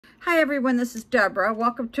Hi everyone, this is Deborah.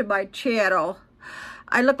 Welcome to my channel.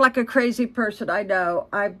 I look like a crazy person, I know.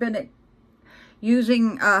 I've been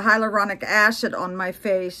using hyaluronic acid on my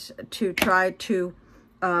face to try to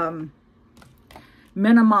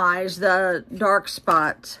minimize the dark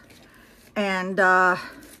spots. And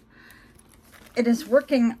it is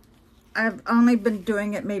working. I've only been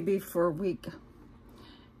doing it maybe for a week.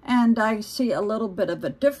 And I see a little bit of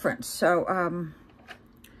a difference. So,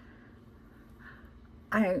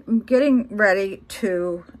 I'm getting ready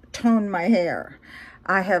to tone my hair.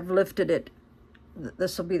 I have lifted it.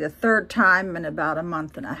 This will be the third time in about a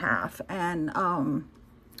month and a half. And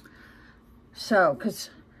so, because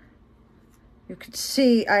you could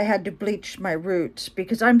see I had to bleach my roots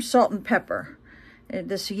because I'm salt and pepper.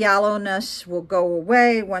 This yellowness will go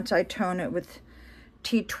away once I tone it with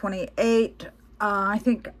T28. I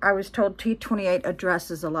think I was told T28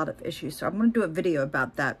 addresses a lot of issues. So I'm going to do a video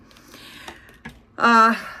about that.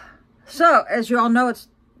 So as you all know, it's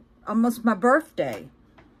almost my birthday,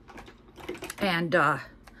 and I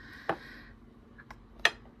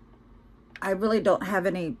really don't have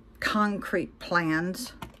any concrete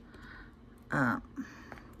plans. I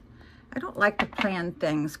don't like to plan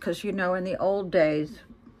things because, you know, in the old days,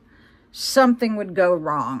 something would go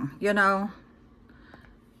wrong, you know,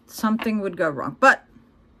 something would go wrong. But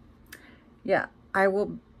yeah, I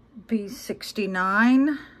will be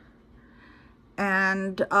 69.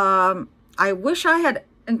 And I wish I had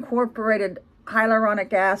incorporated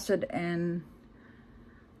hyaluronic acid in,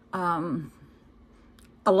 along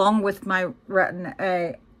with my Retin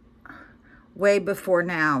A way before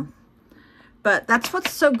now. But that's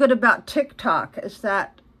what's so good about TikTok, is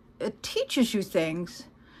that it teaches you things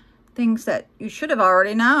that you should have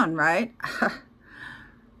already known, right?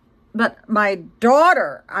 But my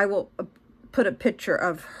daughter, I will put a picture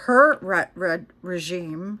of her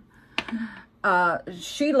regime.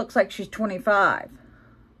 She looks like she's 25.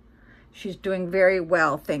 She's doing very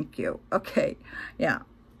well, thank you. Okay, yeah.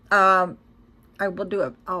 I will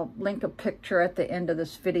do I'll link a picture at the end of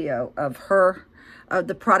this video of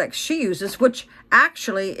the products she uses, which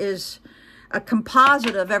actually is a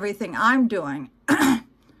composite of everything I'm doing.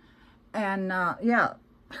 And yeah,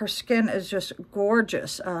 her skin is just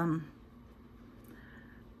gorgeous.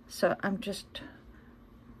 So I'm just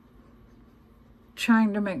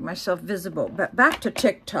trying to make myself visible. But back to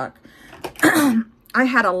TikTok. I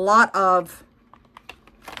had a lot of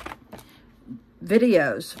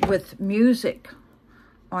videos with music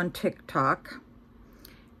on TikTok,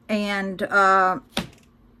 and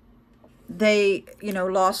they, you know,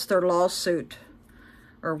 lost their lawsuit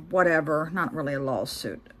or whatever. Not really a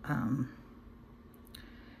lawsuit.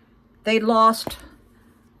 They lost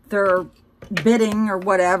their bidding or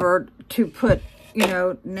whatever to put, you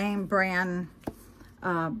know, name brand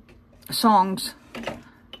songs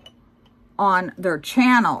on their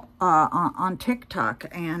channel on TikTok.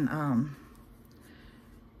 And I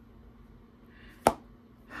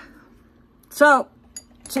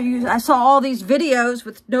saw all these videos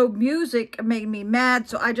with no music. It made me mad,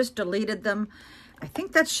 so I just deleted them. I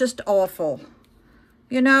think that's just awful.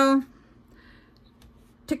 You know,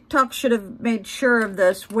 TikTok should have made sure of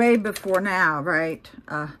this way before now, right?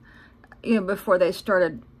 You know, before they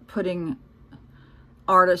started putting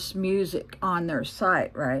artists' music on their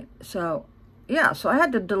site, right? So, yeah, so I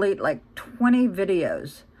had to delete like 20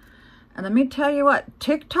 videos. And let me tell you what,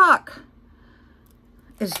 TikTok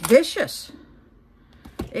is vicious.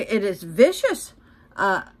 It is vicious.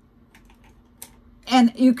 And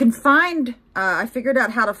you can find, I figured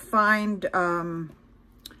out how to find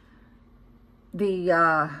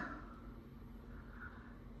the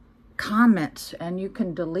comments, and you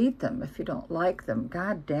can delete them if you don't like them.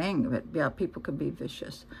 God dang, but yeah, people can be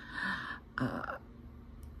vicious.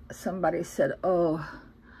 Somebody said, oh,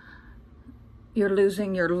 you're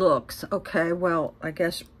losing your looks. Okay, well, I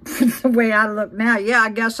guess the way I look now, yeah, I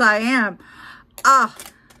guess I am.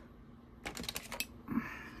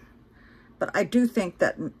 But I do think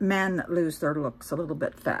that men lose their looks a little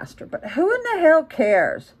bit faster. But who in the hell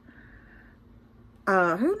cares?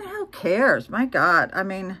 Who in the hell cares? My God, I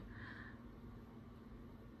mean,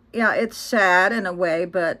 yeah, it's sad in a way,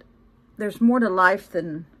 but there's more to life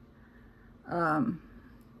than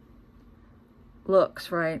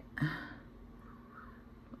looks, right?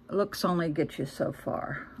 Looks only get you so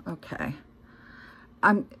far. Okay.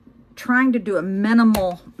 I'm trying to do a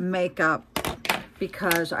minimal makeup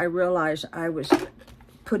because I realized I was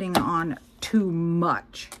putting on too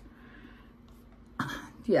much.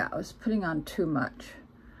 Yeah, I was putting on too much.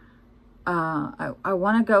 I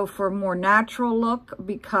want to go for a more natural look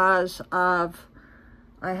because I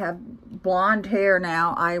have blonde hair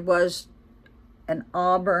now. I was an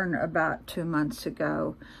auburn about 2 months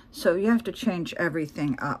ago. So you have to change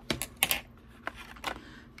everything up.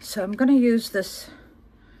 So I'm going to use this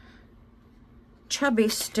Chubby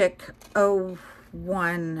Stick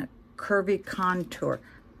 01 Curvy Contour.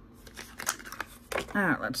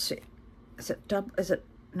 Let's see. Is it double? Is it?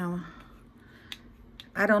 No.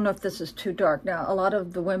 I don't know if this is too dark. Now, a lot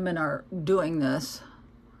of the women are doing this.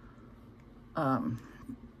 I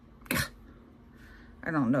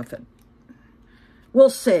don't know if it... We'll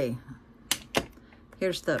see.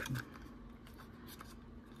 Here's the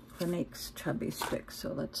Clinique's Chubby Stick.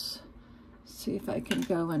 So let's see if I can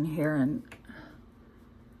go in here and...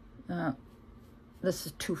 this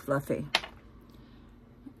is too fluffy.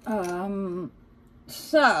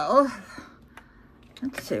 So,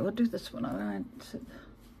 let's see. We'll do this one. All right.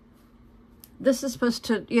 This is supposed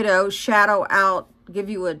to, you know, shadow out, give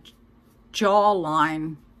you a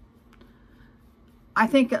jawline. I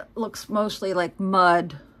think it looks mostly like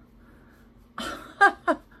mud.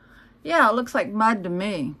 Yeah, it looks like mud to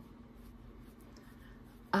me.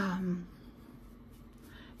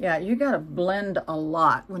 Yeah, you gotta blend a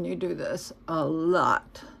lot when you do this. A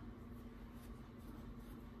lot.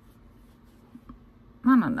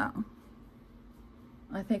 I don't know.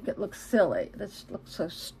 I think it looks silly. This looks so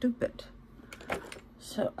stupid.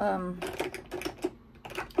 So,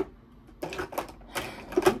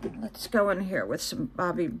 let's go in here with some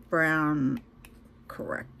Bobbi Brown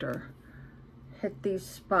corrector. Hit these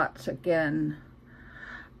spots again.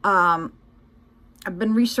 I've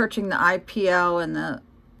been researching the IPL and the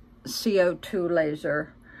CO2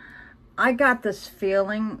 laser. I got this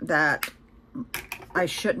feeling that I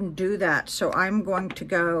shouldn't do that, so I'm going to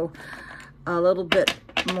go a little bit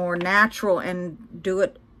more natural and do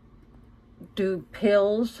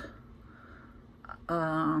pills.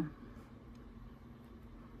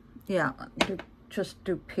 Yeah, just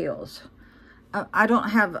do peels. I don't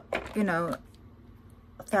have, you know,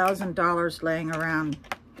 $1,000 laying around.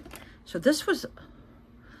 So this was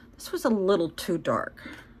a little too dark.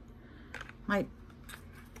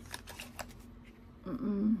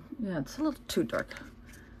 Yeah, it's a little too dark.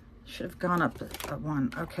 Should have gone up a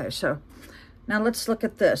one. Okay, so now let's look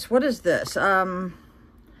at this. What is this?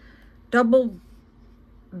 Double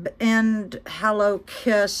End Hello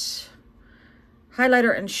Kiss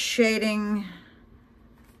highlighter and shading.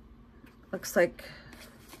 Looks like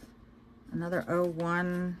another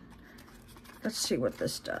 01. Let's see what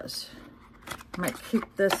this does. I might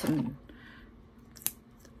keep this and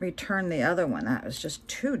return the other one. That was just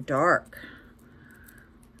too dark.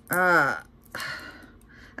 That's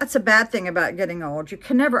a bad thing about getting old. You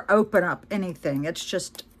can never open up anything. It's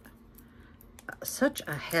just such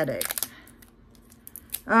a headache.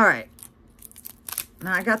 All right.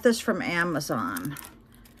 Now, I got this from Amazon.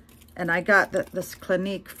 And I got this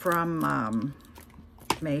Clinique from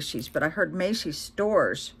Macy's. But I heard Macy's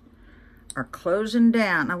stores are closing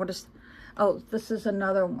down. I would have... Oh, this is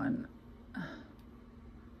another one.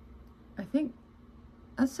 I think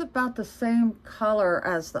that's about the same color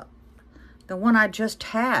as the one I just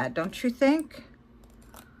had, don't you think?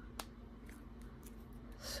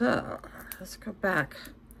 So, let's go back.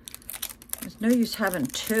 There's no use having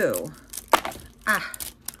two. Oh,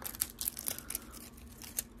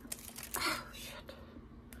 shit.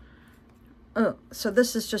 Oh, so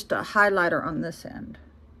this is just a highlighter on this end.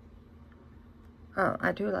 Oh,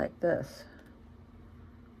 I do like this.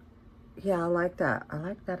 Yeah, I like that. I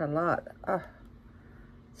like that a lot. Oh,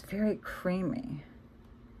 it's very creamy.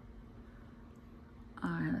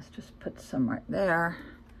 All right, let's just put some right there.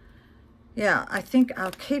 Yeah, I think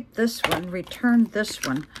I'll keep this one, return this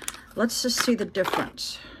one. Let's just see the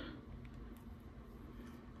difference.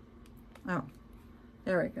 Oh,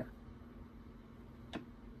 there we go.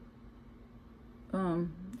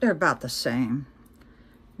 They're about the same.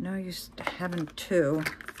 No use having two.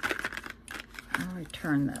 I'll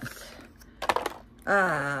return this.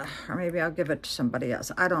 Or maybe I'll give it to somebody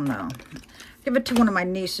else. I don't know. Give it to one of my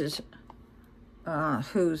nieces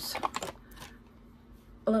who's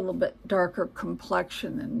a little bit darker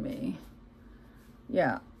complexion than me.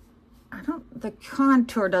 Yeah. The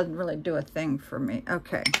contour doesn't really do a thing for me.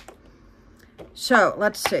 Okay. So,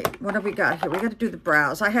 let's see. What have we got here? We got to do the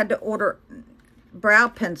brows. I had to order brow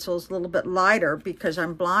pencils a little bit lighter because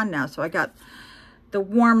I'm blonde now. So, I got the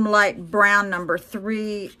Warm Light Brown number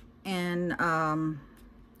 3 in, I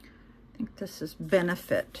think this is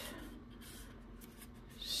Benefit.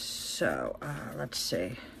 So, let's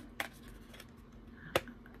see.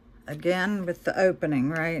 Again, with the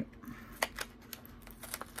opening, right?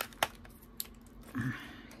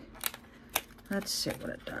 Let's see what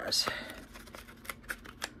it does.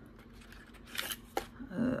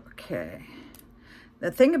 Okay.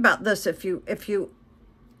 The thing about this, if you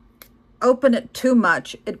open it too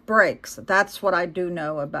much, it breaks. That's what I do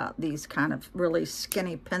know about these kind of really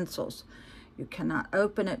skinny pencils. You cannot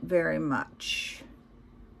open it very much.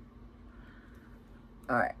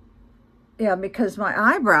 All right. Yeah, because my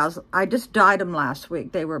eyebrows, I just dyed them last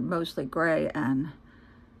week. They were mostly gray, and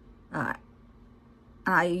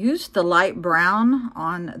I used the light brown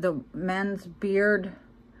on the men's beard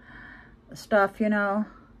stuff, you know,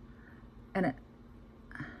 and it,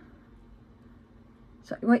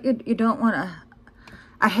 so what you don't want to,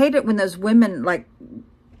 I hate it when those women like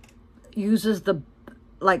uses the,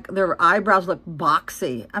 like their eyebrows look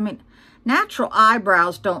boxy. I mean, natural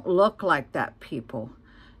eyebrows don't look like that, people.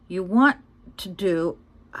 You want to do,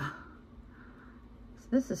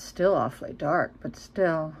 this is still awfully dark, but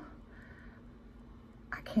still,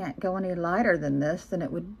 I can't go any lighter than this, then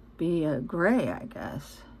it would be a gray, I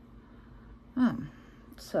guess.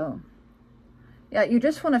 So, yeah, you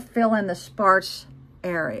just want to fill in the sparse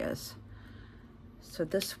areas. So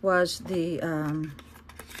this was the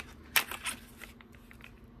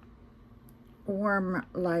warm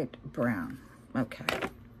light brown. Okay.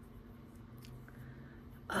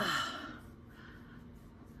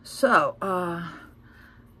 So,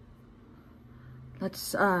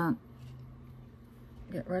 let's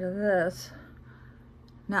get rid of this.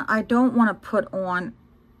 Now, I don't want to put on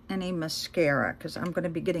any mascara because I'm going to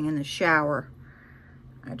be getting in the shower.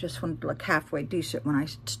 I just want to look halfway decent when I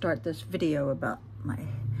start this video about my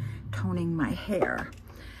toning my hair.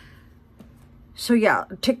 So yeah,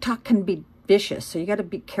 TikTok can be vicious, so you got to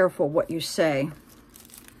be careful what you say.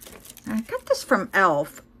 I got this from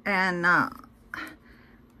e.l.f. and I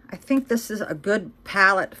think this is a good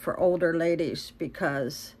palette for older ladies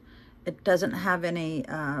because it doesn't have any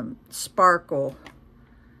sparkle.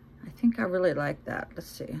 I think I really like that. Let's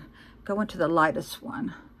see. Go into the lightest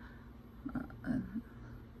one.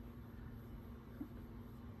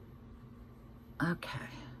 Okay.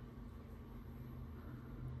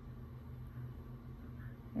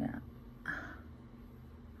 Yeah.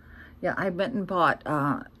 Yeah, I went and bought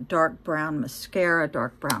dark brown mascara,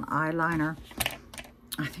 dark brown eyeliner.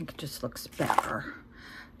 I think it just looks better.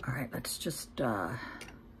 All right, let's just,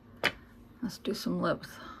 let's do some lips.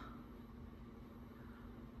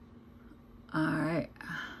 All right.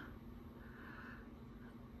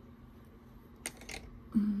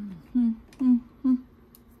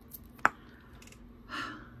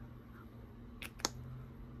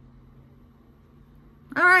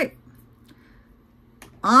 All right.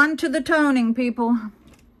 On to the toning, people.